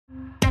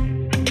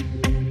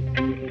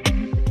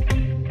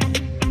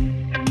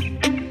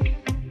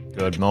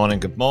Good morning,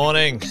 good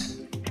morning.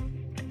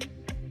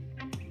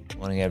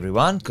 Morning,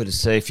 everyone. Good to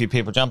see a few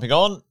people jumping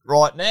on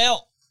right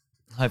now.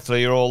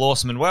 Hopefully you're all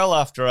awesome and well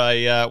after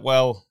a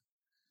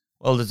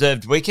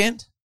well-deserved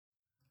weekend.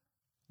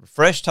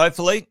 Refreshed,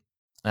 hopefully.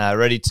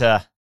 Ready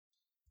to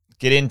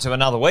get into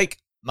another week.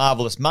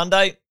 Marvellous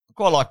Monday. I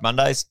quite like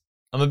Mondays.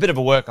 I'm a bit of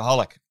a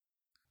workaholic.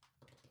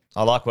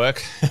 I like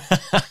work.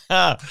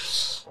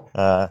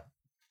 I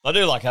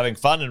do like having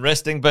fun and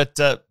resting, but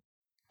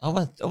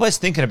I'm always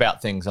thinking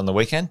about things on the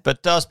weekend.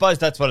 But I suppose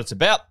that's what it's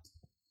about.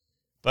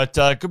 But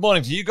good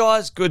morning to you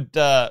guys. Good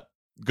to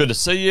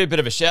see you. Bit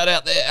of a shout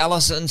out there,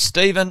 Alison,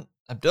 Stephen,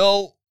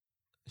 Abdul,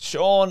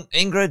 Sean,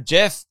 Ingrid,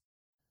 Jeff.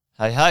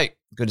 Hey.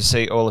 Good to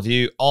see all of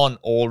you on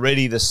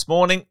already this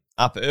morning.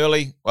 Up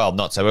early. Well,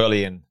 not so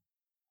early in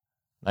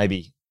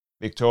maybe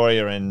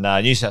Victoria and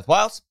New South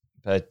Wales.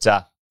 But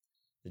the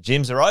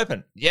gyms are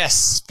open.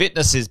 Yes,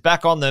 fitness is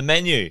back on the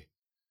menu.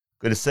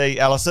 Good to see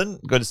Alison.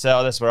 Good to see.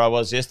 Oh, that's where I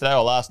was yesterday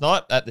or last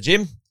night at the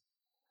gym.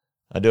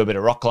 I do a bit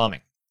of rock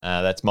climbing.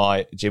 That's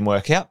my gym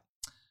workout.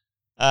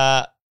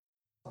 Hopefully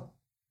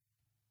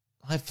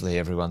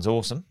everyone's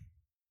awesome.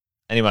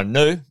 Anyone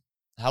new?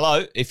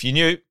 Hello. If you're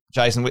new,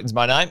 Jason Witten's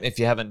my name. If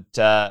you haven't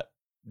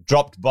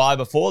dropped by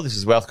before, this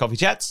is Wealth Coffee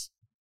Chats,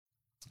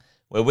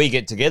 where we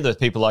get together with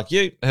people like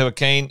you who are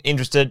keen,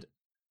 interested,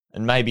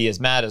 and maybe as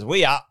mad as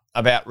we are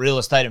about real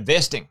estate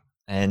investing.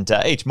 And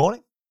each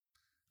morning,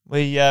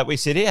 we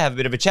sit here, have a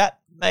bit of a chat,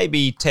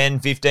 maybe 10,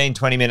 15,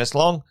 20 minutes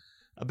long,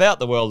 about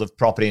the world of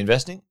property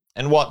investing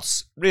and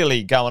what's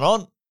really going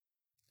on,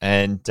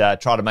 and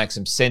try to make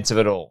some sense of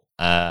it all.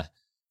 The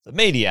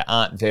media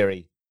aren't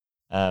very,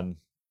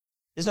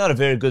 it's not a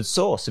very good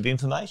source of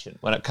information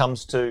when it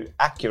comes to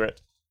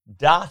accurate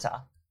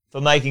data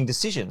for making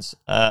decisions,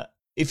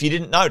 if you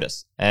didn't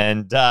notice.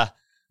 And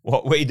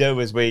what we do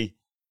is we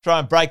try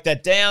and break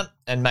that down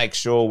and make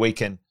sure we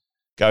can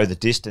go the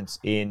distance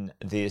in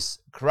this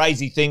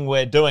crazy thing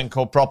we're doing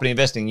called property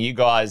investing. You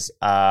guys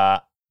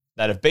that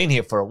have been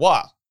here for a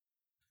while.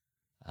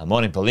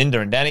 Morning, Belinda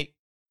and Danny.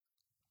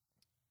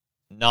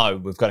 No,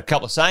 we've got a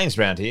couple of sayings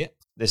around here.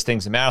 This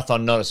thing's a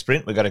marathon, not a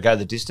sprint. We've got to go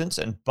the distance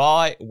and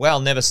buy well,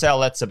 never sell.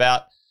 That's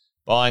about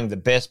buying the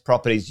best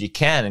properties you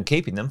can and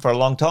keeping them for a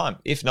long time,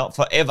 if not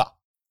forever.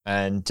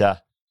 And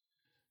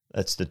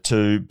that's the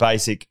two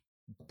basic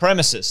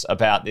premises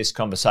about this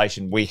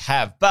conversation we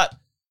have. But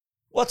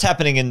what's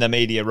happening in the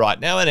media right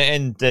now,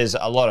 and there's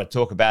a lot of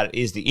talk about it,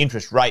 is the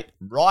interest rate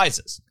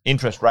rises.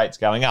 Interest rates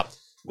going up.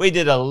 We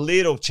did a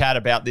little chat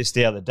about this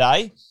the other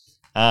day,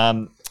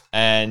 and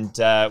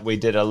we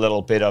did a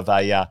little bit of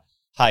a,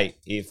 hey,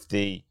 if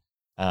the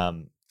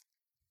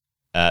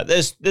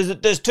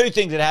there's two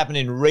things that happen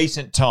in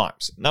recent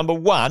times. Number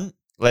one,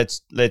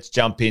 let's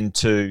jump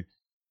into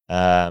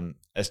my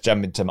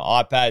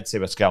iPad, see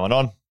what's going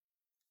on.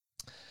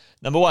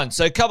 Number one,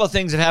 so a couple of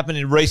things have happened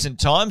in recent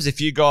times,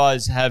 if you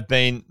guys have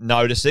been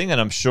noticing,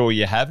 and I'm sure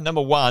you have.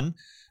 Number one,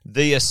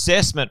 the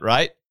assessment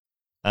rate.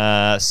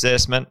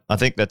 Assessment, I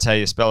think that's how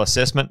you spell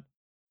assessment.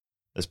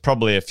 There's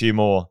probably a few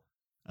more.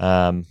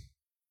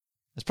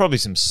 There's probably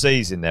some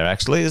C's in there,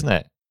 actually, isn't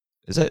it?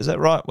 Is that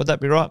right? Would that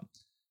be right?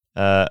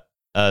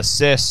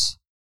 Assessment.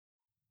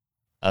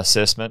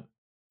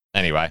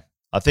 Anyway,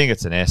 I think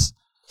it's an S.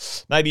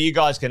 Maybe you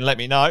guys can let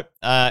me know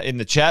in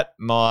the chat.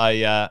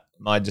 My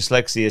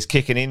dyslexia is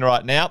kicking in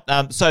right now.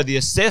 So the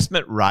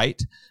assessment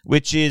rate,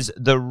 which is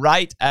the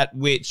rate at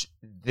which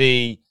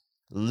the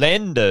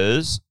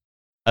lenders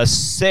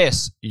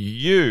assess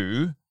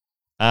you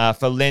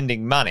for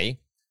lending money.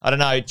 I don't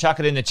know. Chuck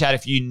it in the chat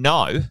if you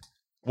know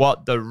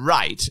what the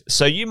rate.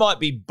 So you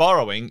might be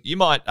borrowing. You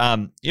might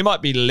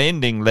be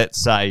lending.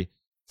 Let's say,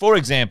 for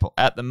example,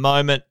 at the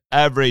moment,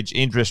 average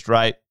interest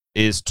rate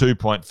is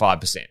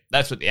 2.5%.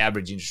 That's what the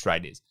average interest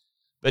rate is.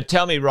 But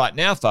tell me right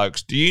now,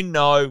 folks, do you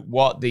know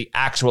what the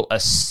actual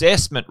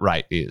assessment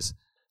rate is?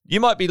 You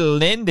might be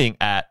lending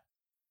at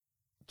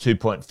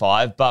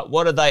 2.5, but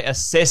what are they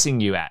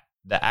assessing you at?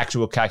 The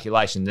actual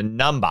calculation, the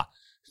number.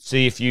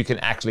 See if you can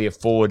actually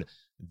afford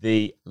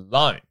the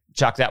loan.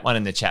 Chuck that one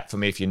in the chat for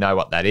me if you know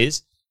what that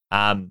is.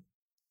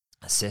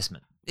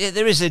 Assessment. Yeah,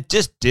 there is. It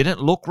just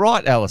didn't look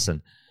right,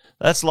 Alison.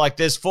 That's like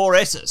there's 4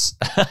 S's.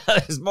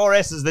 There's more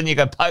S's than you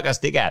can poke a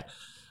stick at.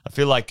 I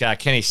feel like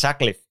Kenny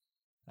Sutcliffe.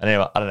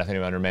 Anyway, I don't know if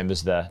anyone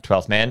remembers the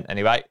 12th Man.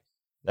 Anyway,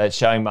 that's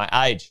showing my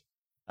age.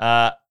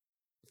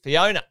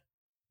 Fiona,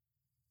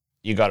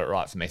 you got it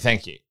right for me.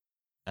 Thank you.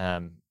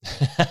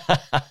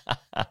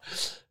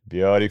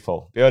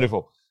 Beautiful.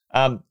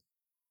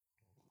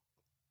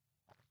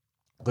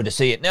 Good to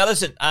see it. Now,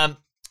 listen,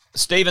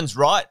 Stephen's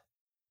right.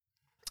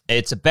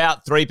 It's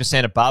about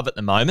 3% above at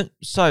the moment.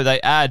 So they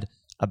add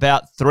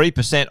about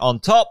 3% on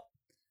top.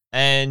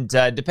 And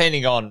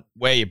depending on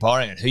where you're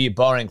borrowing and who you're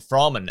borrowing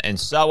from and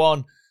so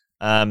on,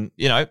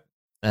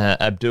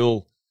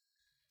 Abdul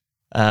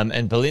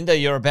and Belinda,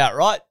 you're about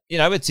right.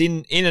 It's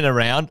in and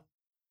around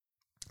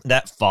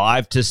that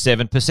 5 to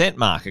 7%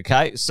 mark,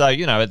 okay? So,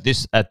 at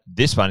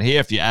this one here,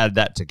 if you add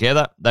that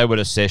together, they would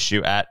assess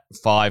you at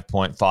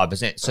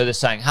 5.5%. So they're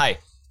saying, hey,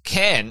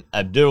 can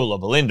Abdul or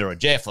Belinda or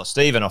Jeff or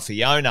Stephen or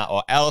Fiona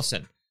or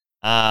Alison,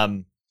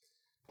 can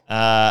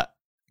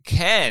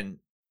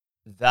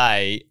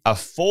they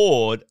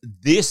afford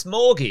this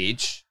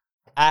mortgage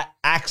at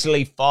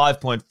actually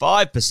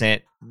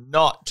 5.5%,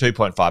 not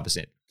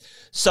 2.5%?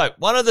 So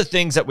one of the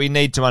things that we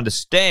need to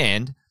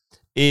understand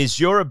is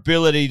your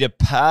ability to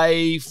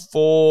pay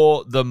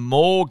for the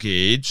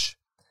mortgage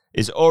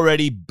is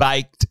already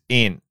baked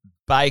in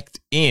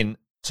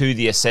to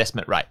the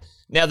assessment rate.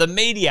 Now, the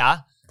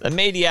media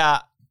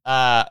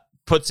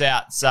puts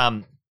out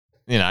some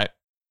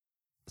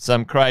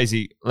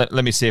crazy. Let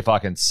me see if I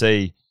can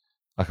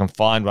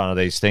find one of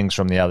these things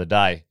from the other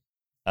day.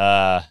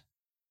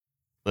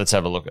 Let's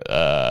have a look at.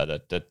 I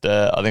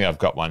think I've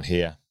got one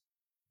here.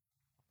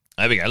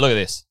 There we go. Look at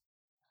this.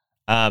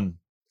 Check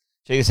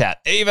this out.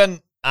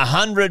 Even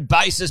 100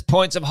 basis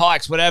points of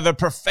hikes would have a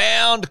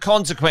profound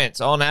consequence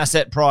on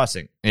asset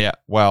pricing. Yeah,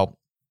 well,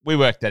 we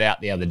worked it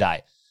out the other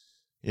day.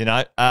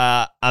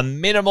 A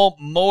minimal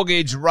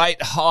mortgage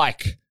rate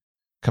hike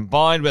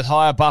combined with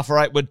higher buffer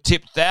rate would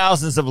tip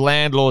thousands of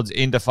landlords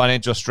into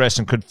financial stress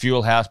and could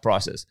fuel house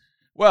prices.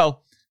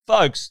 Well,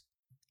 folks,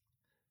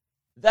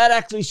 that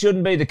actually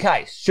shouldn't be the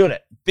case, should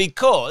it?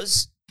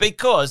 Because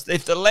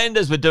if the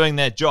lenders were doing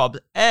their job,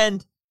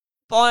 and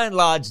by and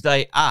large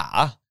they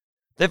are,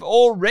 they've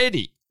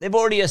already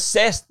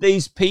assessed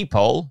these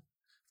people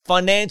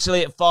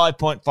financially at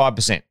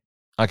 5.5%.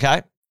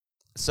 Okay?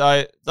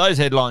 So those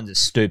headlines are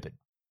stupid.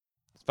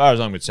 As far as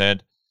I'm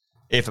concerned,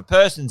 if a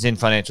person's in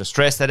financial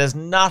stress, that has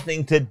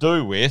nothing to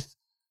do with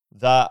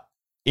the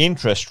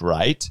interest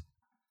rate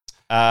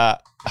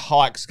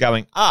hikes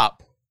going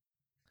up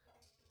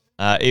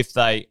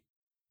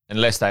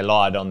unless they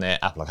lied on their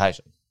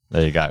application.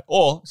 There you go.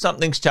 Or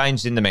something's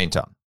changed in the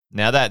meantime.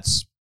 Now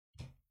that's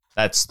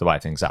the way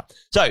things are.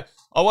 So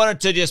I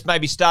wanted to just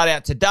maybe start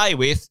out today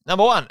with,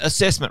 number one,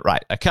 assessment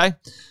rate, okay?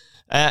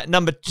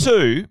 Number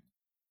two,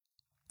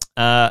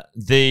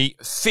 the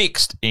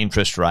fixed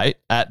interest rate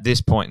at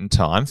this point in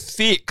time,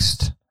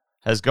 fixed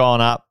has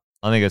gone up.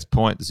 I think it's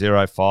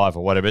 0.05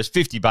 or whatever. It's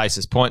 50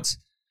 basis points.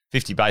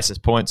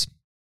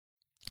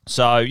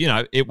 So,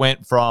 it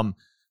went from,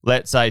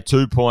 let's say,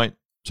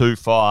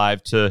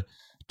 2.25 to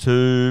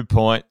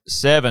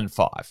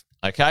 2.75,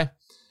 okay?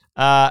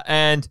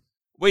 And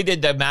we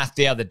did the math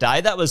the other day.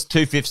 That was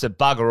 2/5 of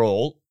bugger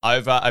all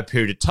over a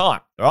period of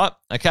time, right?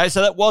 Okay,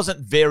 so that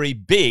wasn't very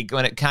big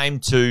when it came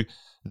to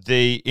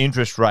the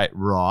interest rate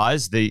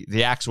rise,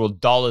 the actual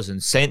dollars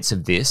and cents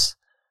of this,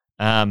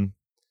 and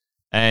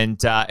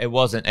it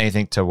wasn't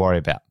anything to worry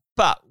about.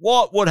 But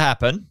what would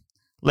happen?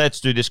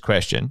 Let's do this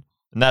question,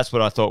 and that's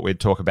what I thought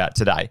we'd talk about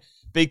today,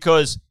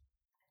 because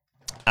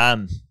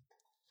the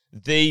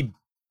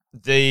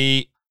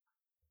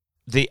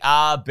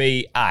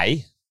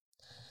RBA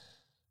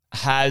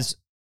has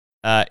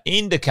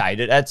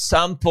indicated at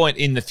some point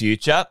in the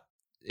future,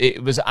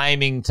 it was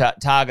aiming to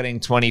targeting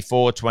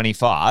 24,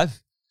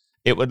 25.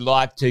 It would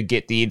like to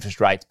get the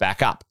interest rates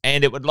back up,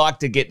 and it would like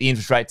to get the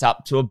interest rates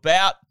up to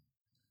about,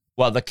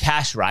 the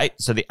cash rate,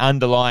 so the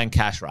underlying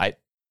cash rate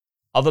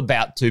of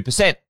about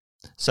 2%.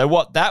 So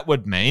what that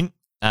would mean,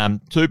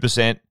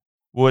 2%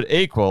 would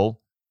equal,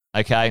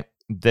 okay,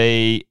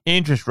 the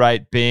interest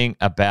rate being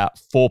about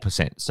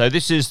 4%. So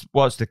this is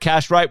what's the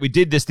cash rate. We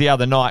did this the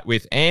other night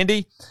with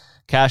Andy,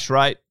 cash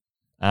rate,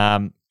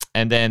 and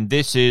then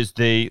this is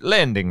the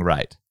lending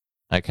rate,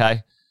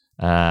 okay,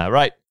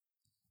 right.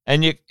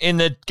 And in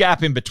the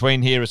gap in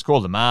between here is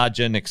called the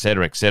margin, et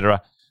cetera, et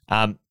cetera.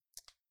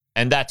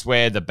 And that's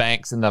where the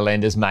banks and the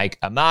lenders make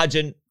a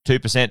margin,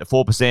 2% to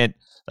 4%.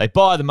 They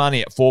buy the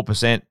money at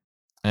 4%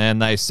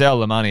 and they sell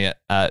the money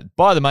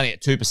buy the money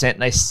at 2%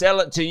 and they sell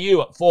it to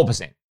you at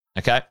 4%.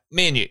 Okay,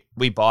 me and you,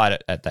 we buy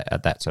it at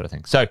that sort of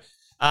thing. So,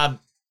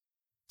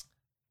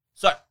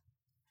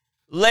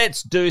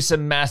 let's do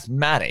some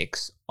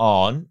mathematics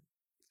on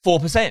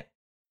 4%.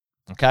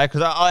 Okay,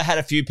 because I had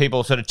a few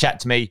people sort of chat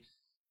to me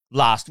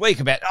last week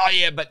about,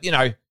 but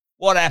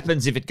what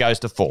happens if it goes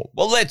to 4?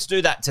 Well, let's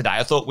do that today.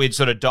 I thought we'd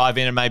sort of dive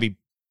in and maybe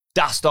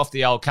dust off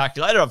the old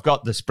calculator. I've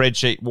got the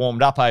spreadsheet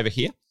warmed up over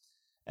here,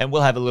 and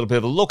we'll have a little bit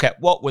of a look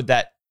at what would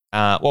that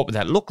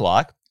look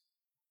like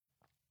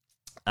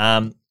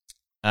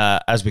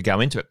as we go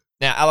into it.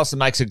 Now, Alison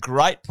makes a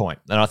great point,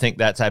 and I think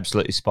that's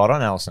absolutely spot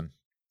on, Alison.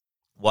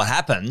 What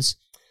happens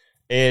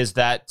is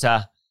that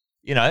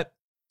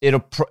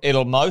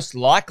it'll most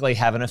likely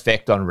have an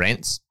effect on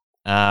rents.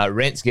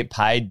 Rents get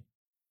paid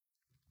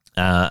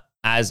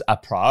as a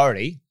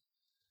priority.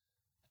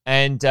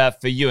 And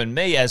for you and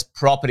me as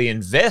property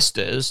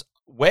investors,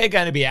 we're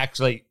going to be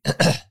actually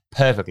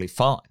perfectly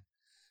fine.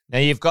 Now,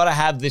 you've got to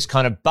have this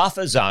kind of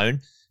buffer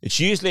zone. It's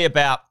usually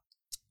about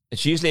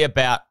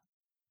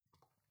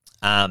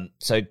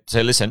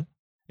listen,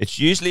 it's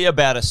usually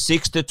about a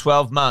 6 to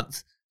 12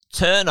 month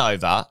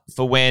turnover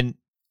for when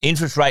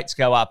interest rates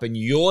go up and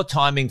your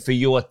timing for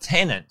your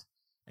tenant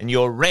and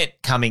your rent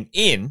coming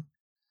in.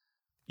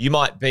 You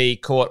might be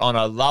caught on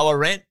a lower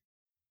rent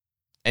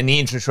and the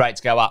interest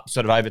rates go up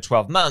sort of over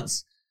 12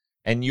 months.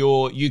 and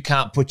you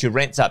can't put your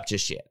rents up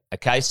just yet.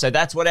 Okay, so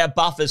that's what our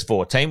buffer's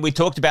for, team. We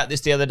talked about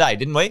this the other day,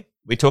 didn't we?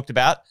 We talked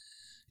about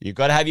you've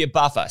got to have your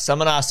buffer.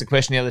 Someone asked the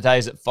question the other day,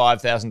 is it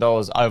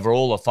 $5,000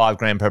 overall or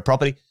 $5,000 per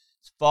property?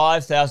 It's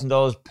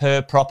 $5,000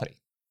 per property.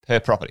 Per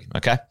property,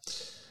 okay?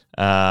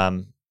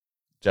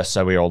 Just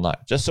so we all know.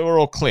 Just so we're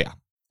all clear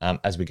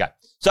as we go.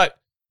 So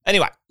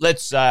anyway,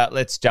 let's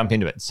jump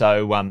into it.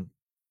 So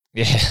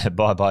yeah,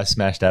 bye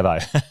Smash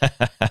Davo.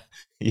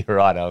 You're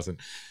right, Alison.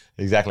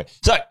 Exactly.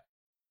 So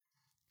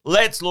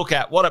let's look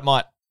at what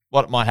might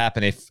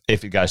happen if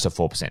it goes to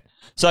 4%.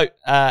 So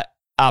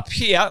up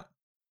here,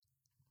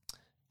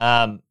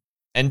 and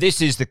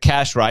this is the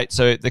cash rate.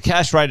 So the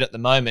cash rate at the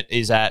moment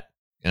is at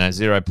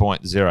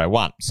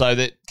 0.01. So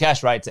the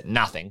cash rate's at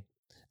nothing.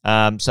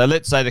 So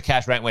let's say the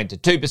cash rate went to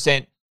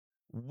 2%.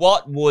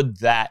 What would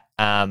that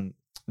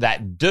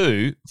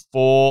do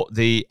for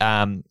the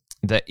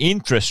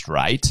interest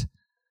rate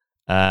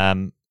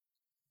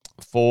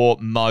for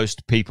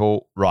most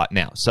people right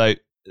now? So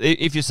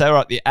if you say,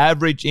 right, the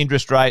average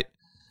interest rate,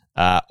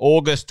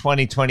 August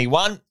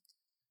 2021,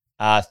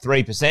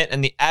 3%,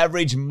 and the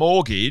average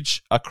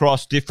mortgage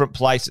across different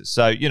places.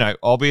 So,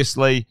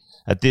 obviously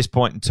at this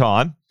point in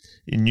time,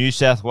 in New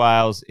South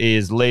Wales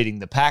is leading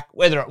the pack,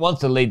 whether it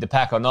wants to lead the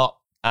pack or not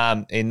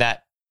in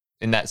that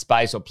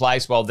space or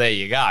place. Well, there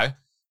you go.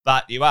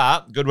 But you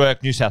are. Good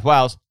work, New South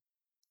Wales.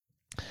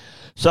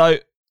 So,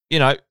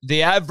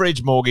 the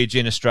average mortgage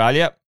in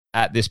Australia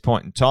at this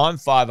point in time,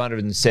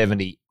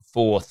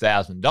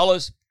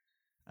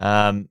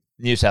 $574,000.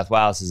 New South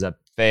Wales is a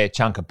fair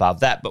chunk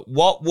above that. But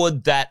what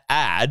would that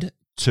add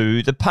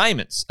to the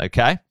payments?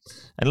 Okay.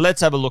 And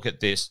let's have a look at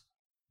this.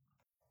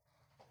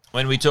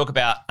 When we talk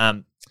about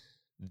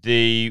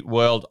the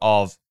world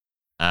of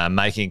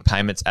making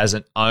payments as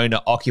an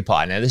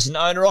owner-occupier. Now, this is an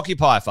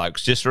owner-occupier,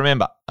 folks. Just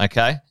remember,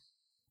 okay?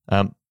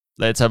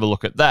 Let's have a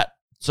look at that.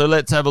 So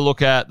let's have a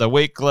look at the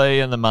weekly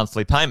and the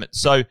monthly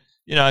payments. So,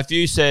 if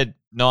you said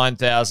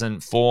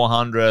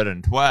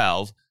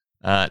 9,412,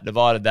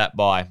 divided that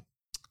by,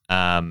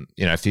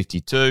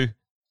 52,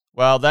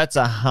 well, that's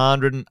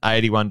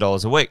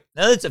 $181 a week.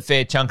 Now, that's a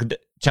fair chunk of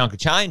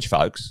change,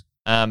 folks,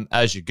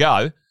 as you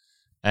go.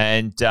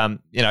 And,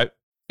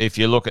 if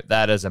you look at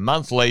that as a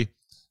monthly,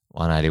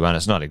 181,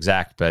 it's not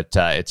exact, but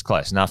it's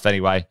close enough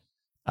anyway,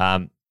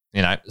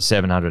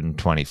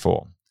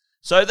 724.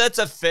 So that's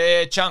a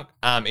fair chunk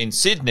in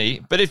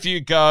Sydney. But if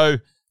you go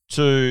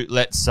to,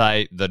 let's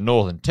say, the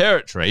Northern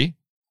Territory,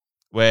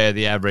 where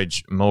the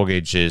average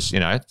mortgage is,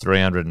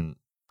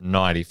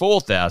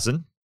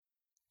 $394,000,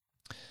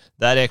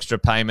 that extra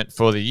payment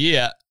for the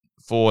year,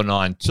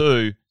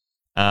 492,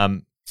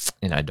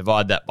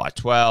 divide that by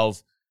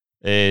 12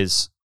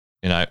 is,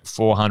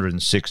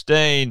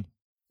 416,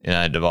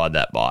 divide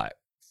that by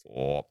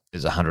 4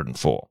 is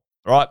 104. All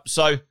right.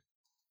 So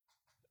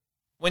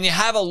when you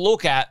have a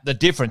look at the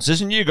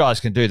differences, and you guys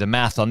can do the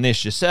math on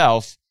this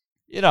yourself,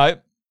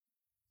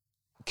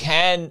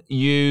 can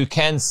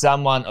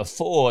someone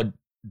afford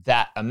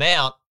that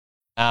amount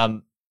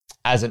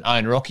as an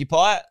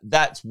owner-occupier?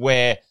 That's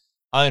where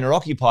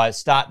owner-occupiers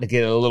start to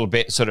get a little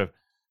bit sort of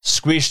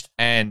squished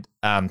and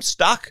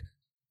stuck.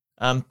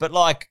 But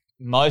like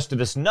most of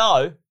us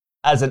know,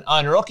 as an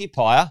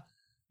owner-occupier,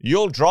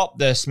 you'll drop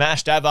the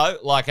smash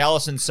davo, like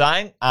Alison's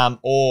saying,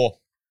 or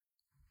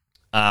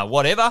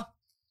whatever,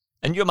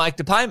 and you'll make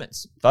the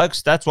payments.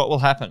 Folks, that's what will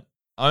happen.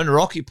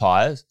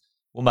 Owner-occupiers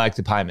will make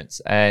the payments.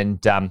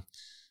 And,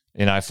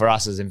 for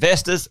us as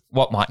investors,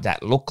 what might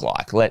that look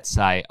like? Let's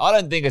say, I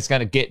don't think it's going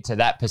to get to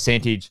that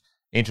percentage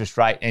interest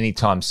rate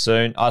anytime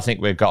soon. I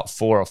think we've got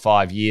 4 or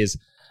 5 years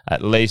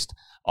at least.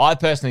 I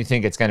personally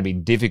think it's going to be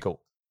difficult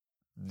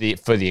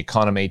for the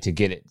economy to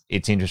get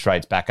its interest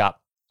rates back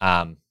up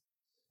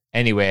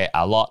anywhere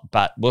a lot,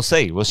 but we'll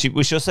see.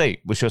 We shall see.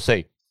 We shall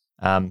see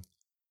how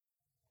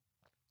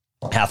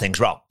things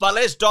roll. But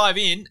let's dive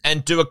in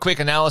and do a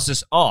quick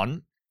analysis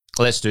on,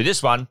 let's do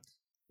this one.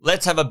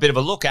 Let's have a bit of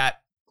a look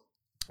at,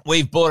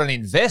 we've bought an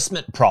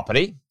investment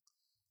property,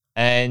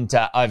 and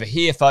over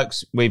here,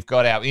 folks, we've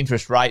got our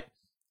interest rate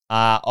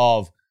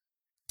of,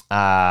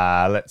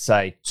 let's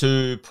say,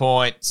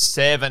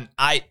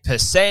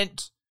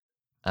 2.78%.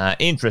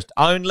 Interest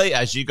only,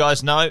 as you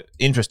guys know,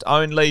 interest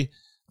only.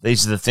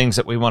 These are the things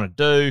that we want to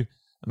do.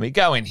 And we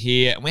go in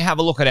here and we have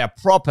a look at our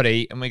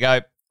property and we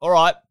go, all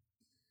right,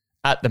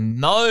 at the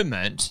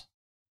moment,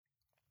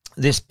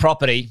 this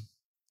property,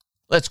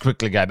 let's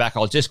quickly go back.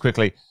 I'll just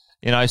quickly,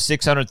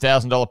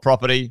 $600,000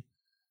 property,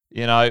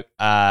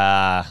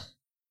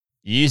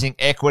 using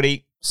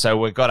equity. So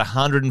we've got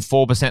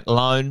 104%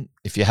 loan.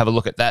 If you have a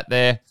look at that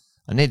there,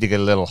 I need to get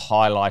a little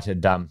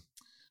highlighted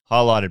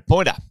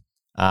pointer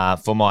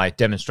for my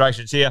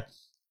demonstrations here.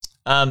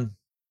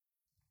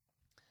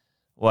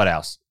 What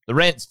else? The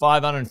rent's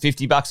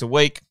 $550 a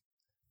week.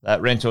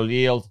 That rental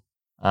yield,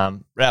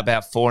 about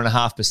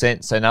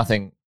 4.5%. So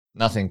nothing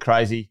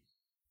crazy.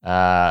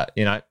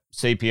 CPI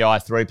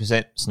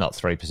 3%. It's not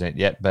 3%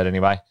 yet, but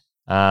anyway.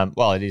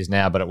 Well, it is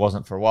now, but it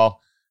wasn't for a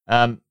while.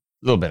 A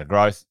little bit of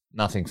growth.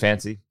 Nothing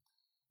fancy.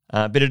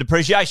 a bit of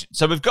depreciation.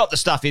 So we've got the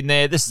stuff in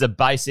there. This is a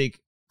basic,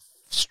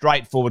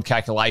 straightforward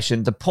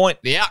calculation.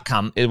 The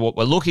outcome is what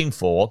we're looking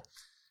for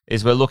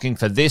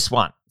this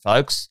one,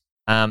 folks.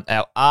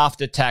 Our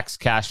after-tax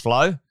cash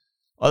flow.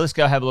 Well, let's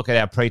go have a look at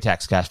our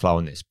pre-tax cash flow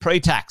on this.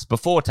 Pre-tax,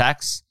 before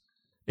tax,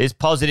 is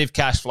positive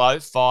cash flow,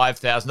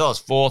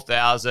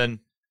 $5,000,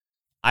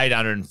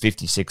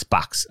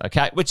 $4,856,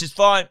 okay, which is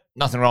fine.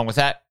 Nothing wrong with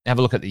that. Have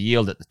a look at the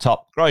yield at the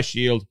top. Gross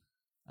yield,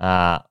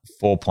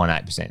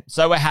 4.8%.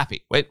 So we're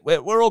happy.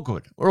 We're all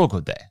good. We're all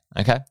good there,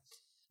 okay?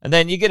 And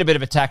then you get a bit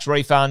of a tax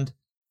refund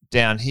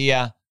down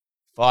here,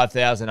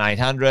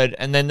 $5,800,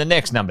 and then the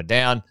next number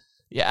down,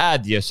 you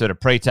add your sort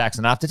of pre-tax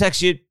and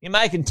after-tax, you're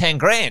making 10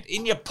 grand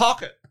in your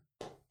pocket.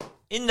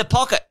 In the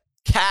pocket.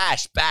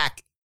 Cash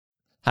back.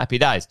 Happy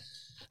days.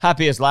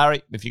 Happy as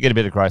Larry if you get a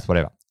bit of growth,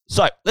 whatever.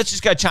 So let's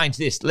just go change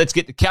this. Let's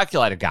get the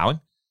calculator going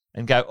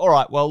and go, all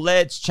right, well,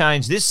 let's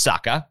change this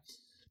sucker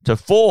to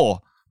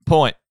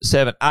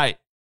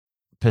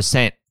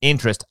 4.78%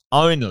 interest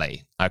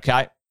only,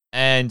 okay?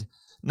 And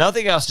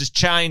nothing else has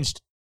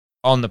changed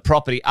on the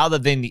property other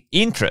than the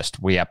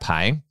interest we are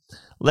paying.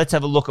 Let's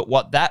have a look at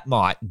what that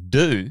might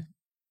do.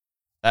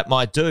 That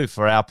might do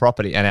for our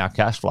property and our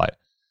cash flow.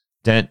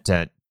 Dun,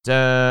 dun,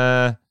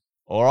 dun.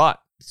 All right,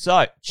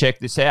 so check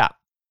this out.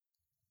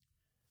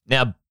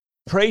 Now,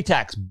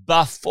 pre-tax,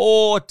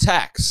 before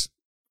tax,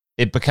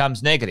 it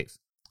becomes negative,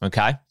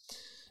 okay?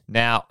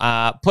 Now,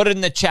 put it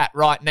in the chat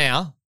right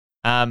now.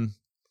 Put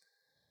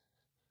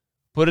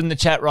it in the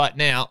chat right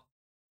now.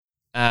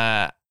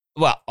 Well,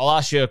 I'll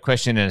ask you a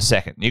question in a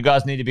second. You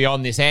guys need to be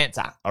on this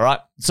answer, all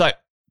right? So,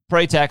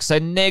 pre-tax, so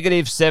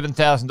negative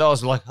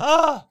 $7,000. We're like,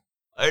 oh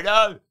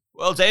no,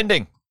 world's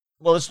ending.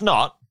 Well, it's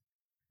not.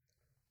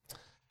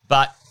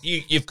 But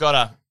you've got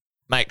to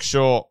make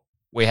sure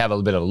we have a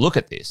bit of a look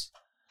at this.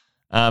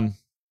 And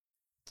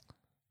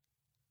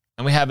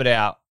we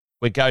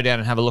go down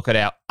and have a look at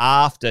our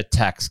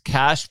after-tax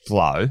cash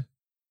flow,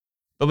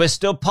 but we're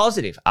still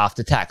positive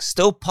after tax.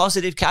 Still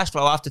positive cash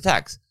flow after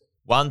tax,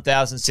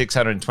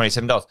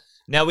 $1,627.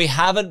 Now, we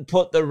haven't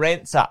put the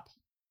rents up.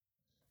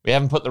 We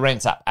haven't put the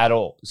rents up at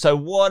all. So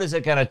what is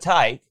it going to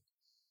take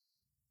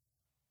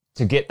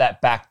to get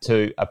that back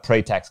to a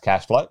pre-tax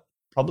cash flow?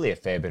 Probably a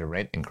fair bit of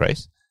rent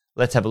increase.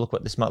 Let's have a look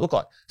what this might look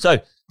like. So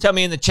tell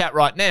me in the chat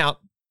right now,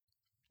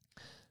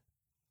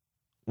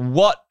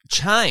 what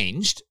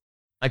changed?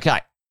 Okay,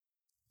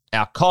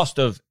 our cost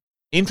of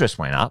interest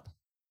went up,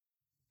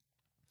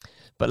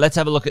 but let's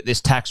have a look at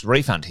this tax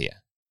refund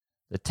here.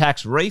 The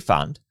tax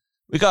refund,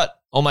 we got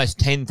almost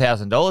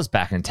 $10,000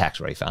 back in tax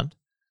refund,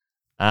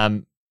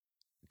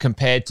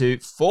 compared to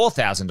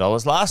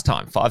 $4,000 last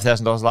time,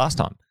 $5,000 last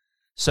time.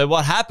 So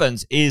what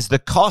happens is the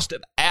cost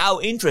of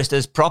our interest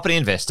as property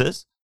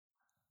investors,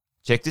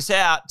 check this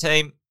out,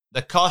 team,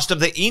 the cost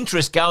of the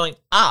interest going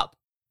up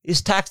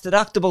is tax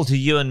deductible to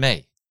you and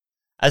me.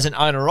 As an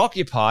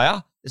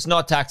owner-occupier, it's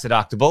not tax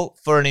deductible.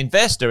 For an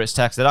investor, it's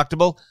tax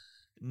deductible.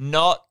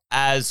 Not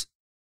as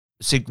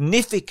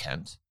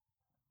significant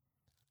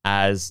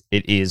as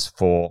it is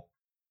for,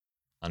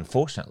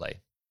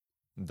 unfortunately,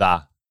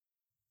 the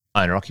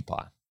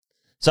owner-occupier.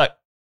 So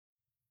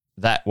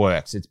that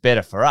works. It's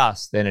better for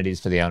us than it is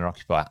for the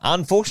owner-occupier.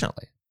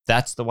 Unfortunately,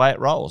 that's the way it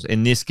rolls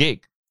in this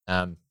gig.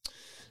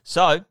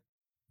 So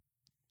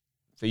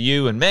for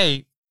you and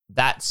me,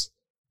 that's,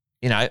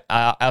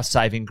 our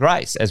saving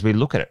grace as we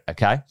look at it,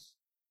 okay?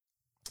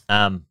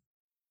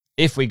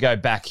 If we go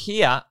back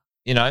here,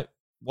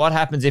 what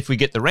happens if we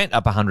get the rent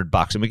up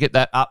 $100 and we get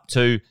that up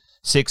to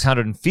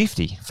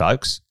 $650,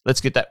 folks? Let's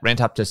get that rent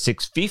up to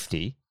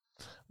 $650.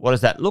 What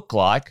does that look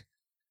like?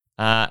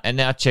 And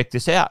now check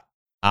this out.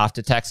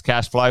 After-tax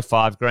cash flow,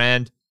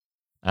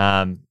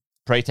 $5,000.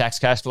 Pre-tax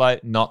cash flow,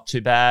 not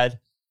too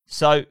bad.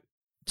 So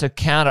to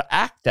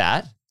counteract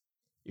that,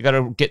 you got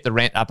to get the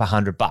rent up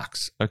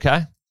 $100,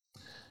 okay?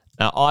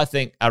 Now, I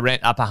think a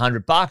rent up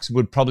 $100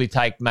 would probably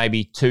take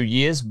maybe 2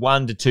 years,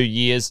 1 to 2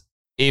 years,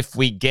 if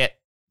we get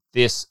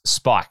this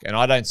spike. And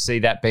I don't see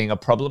that being a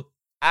problem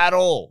at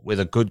all with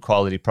a good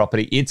quality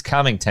property. It's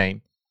coming,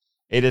 team.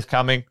 It is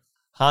coming.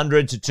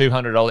 $100 to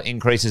 $200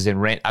 increases in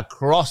rent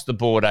across the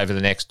board over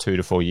the next 2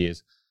 to 4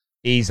 years.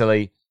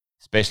 Easily,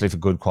 especially for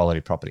good quality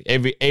property.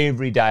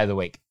 Every day of the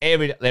week.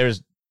 There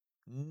is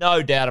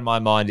no doubt in my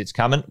mind it's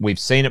coming. We've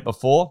seen it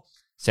before.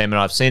 Sam and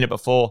I have seen it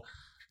before.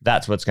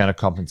 That's what's going to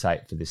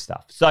compensate for this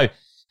stuff. So,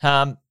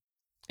 at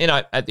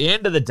the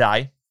end of the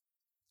day,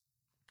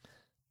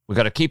 we've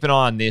got to keep an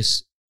eye on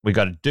this. We've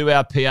got to do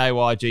our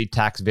PAYG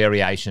tax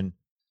variation,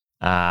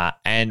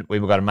 and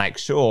we've got to make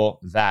sure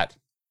that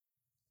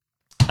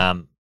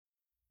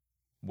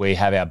we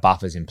have our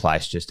buffers in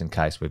place just in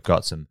case we've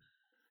got some,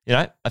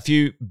 a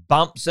few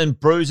bumps and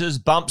bruises,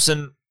 bumps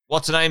and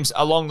what's-the-names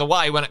along the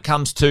way when it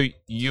comes to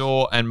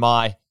your and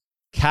my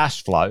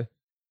cash flow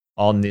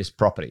on this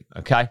property,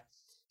 okay?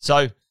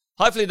 So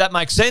hopefully that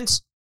makes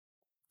sense.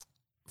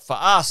 For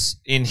us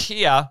in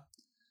here,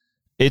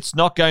 it's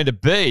not going to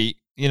be,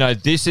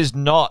 this is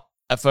not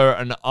for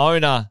an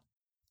owner,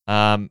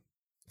 occ.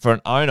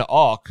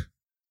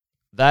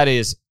 That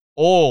is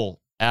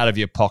all out of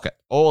your pocket,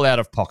 all out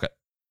of pocket.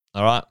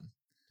 All right.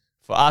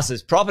 For us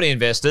as property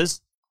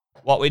investors,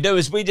 what we do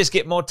is we just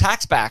get more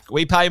tax back.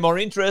 We pay more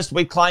interest.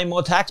 We claim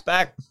more tax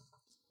back.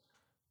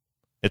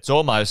 It's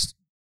almost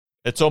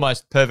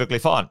perfectly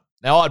fine.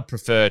 Now, I'd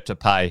prefer to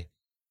pay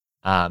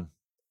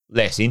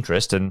less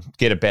interest and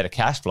get a better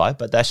cash flow,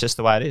 but that's just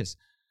the way it is.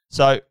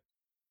 So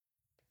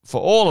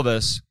for all of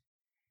us,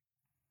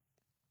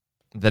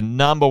 the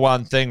number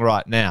one thing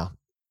right now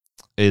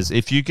is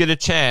if you get a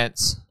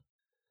chance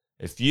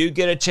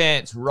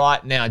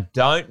right now,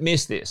 don't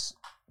miss this.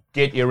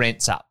 Get your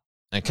rents up,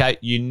 okay?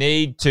 You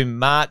need to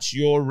march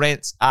your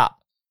rents up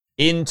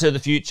into the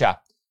future.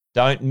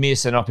 Don't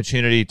miss an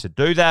opportunity to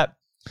do that.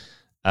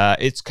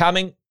 It's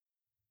coming.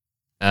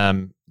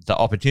 The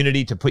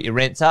opportunity to put your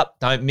rents up,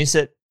 don't miss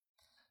it.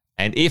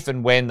 And if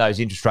and when those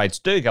interest rates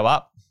do go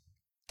up,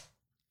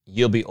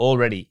 you'll be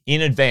already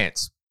in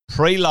advance,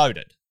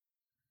 preloaded.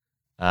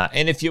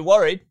 And if you're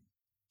worried,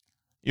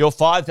 your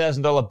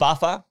 $5,000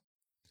 buffer,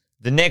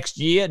 the next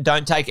year,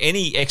 don't take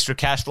any extra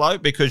cash flow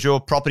because your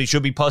property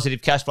should be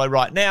positive cash flow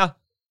right now.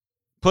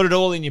 Put it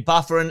all in your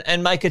buffer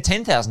and make a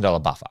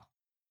 $10,000 buffer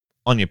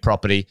on your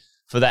property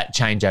for that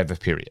changeover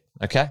period,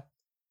 okay?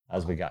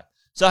 As we go.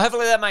 So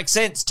hopefully that makes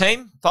sense,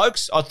 team.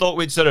 Folks, I thought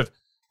we'd sort of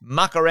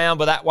muck around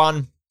with that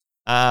one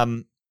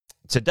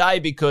today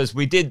because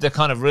we did the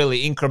kind of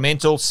really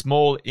incremental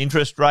small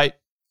interest rate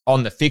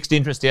on the fixed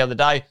interest the other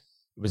day.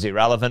 It was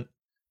irrelevant,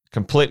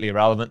 completely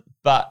irrelevant.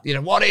 But,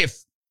 what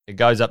if it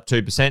goes up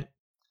 2%?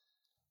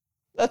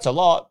 That's a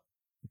lot,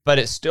 but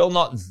it's still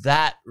not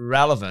that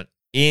relevant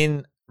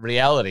in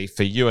reality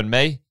for you and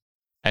me,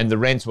 and the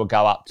rents will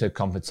go up to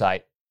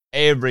compensate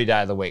every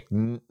day of the week.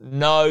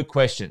 No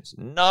questions.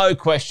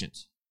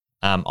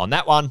 On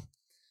that one,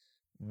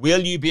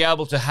 will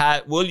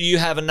you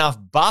have enough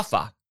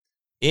buffer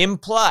in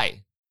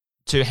play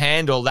to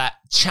handle that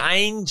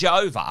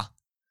changeover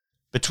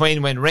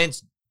between when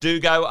rents do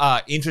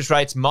interest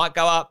rates might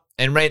go up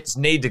and rents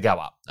need to go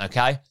up,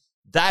 okay?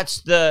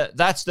 That's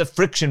the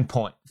friction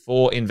point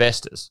for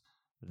investors.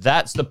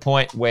 That's the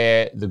point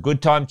where the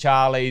good time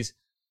Charlies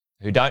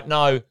who don't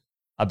know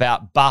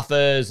about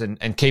buffers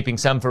and keeping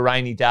some for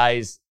rainy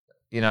days,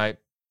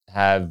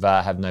 have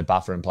no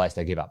buffer in place.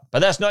 They give up. But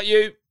that's not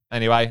you.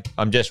 Anyway,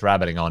 I'm just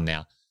rabbiting on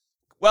now.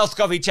 Wealth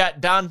Coffee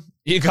Chat done.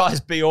 You guys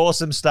be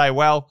awesome. Stay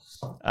well.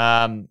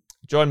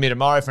 Join me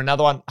tomorrow for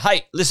another one.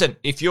 Hey, listen,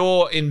 if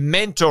you're in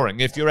mentoring,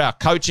 if you're our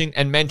coaching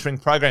and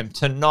mentoring program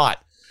tonight,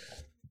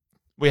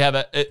 we have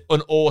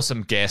an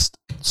awesome guest,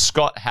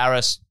 Scotty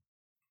Harris,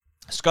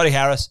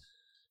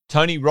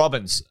 Tony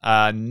Robbins,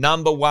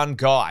 number one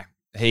guy.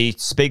 He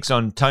speaks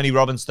on Tony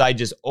Robbins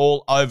stages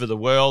all over the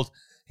world.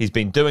 He's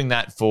been doing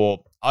that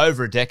for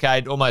over a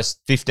decade, almost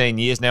 15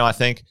 years now, I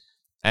think.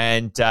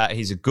 And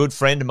he's a good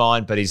friend of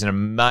mine, but he's an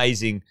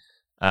amazing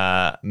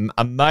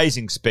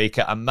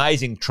speaker,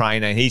 amazing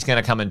trainer. He's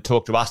going to come and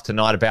talk to us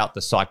tonight about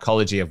the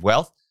psychology of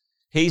wealth.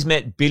 He's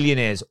met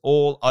billionaires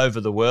all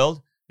over the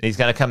world, and he's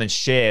going to come and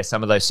share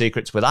some of those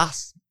secrets with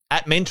us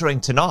at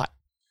Mentoring tonight.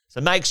 So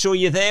make sure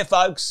you're there,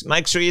 folks.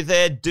 Make sure you're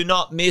there. Do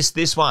not miss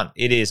this one.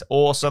 It is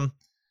awesome.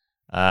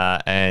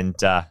 And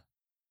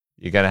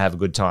you're going to have a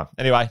good time.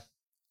 Anyway,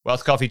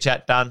 Wealth Coffee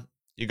Chat done.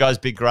 You guys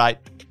be great.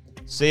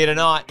 See you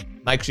tonight.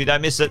 Make sure you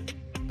don't miss it.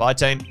 Bye,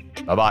 team.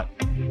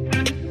 Bye-bye.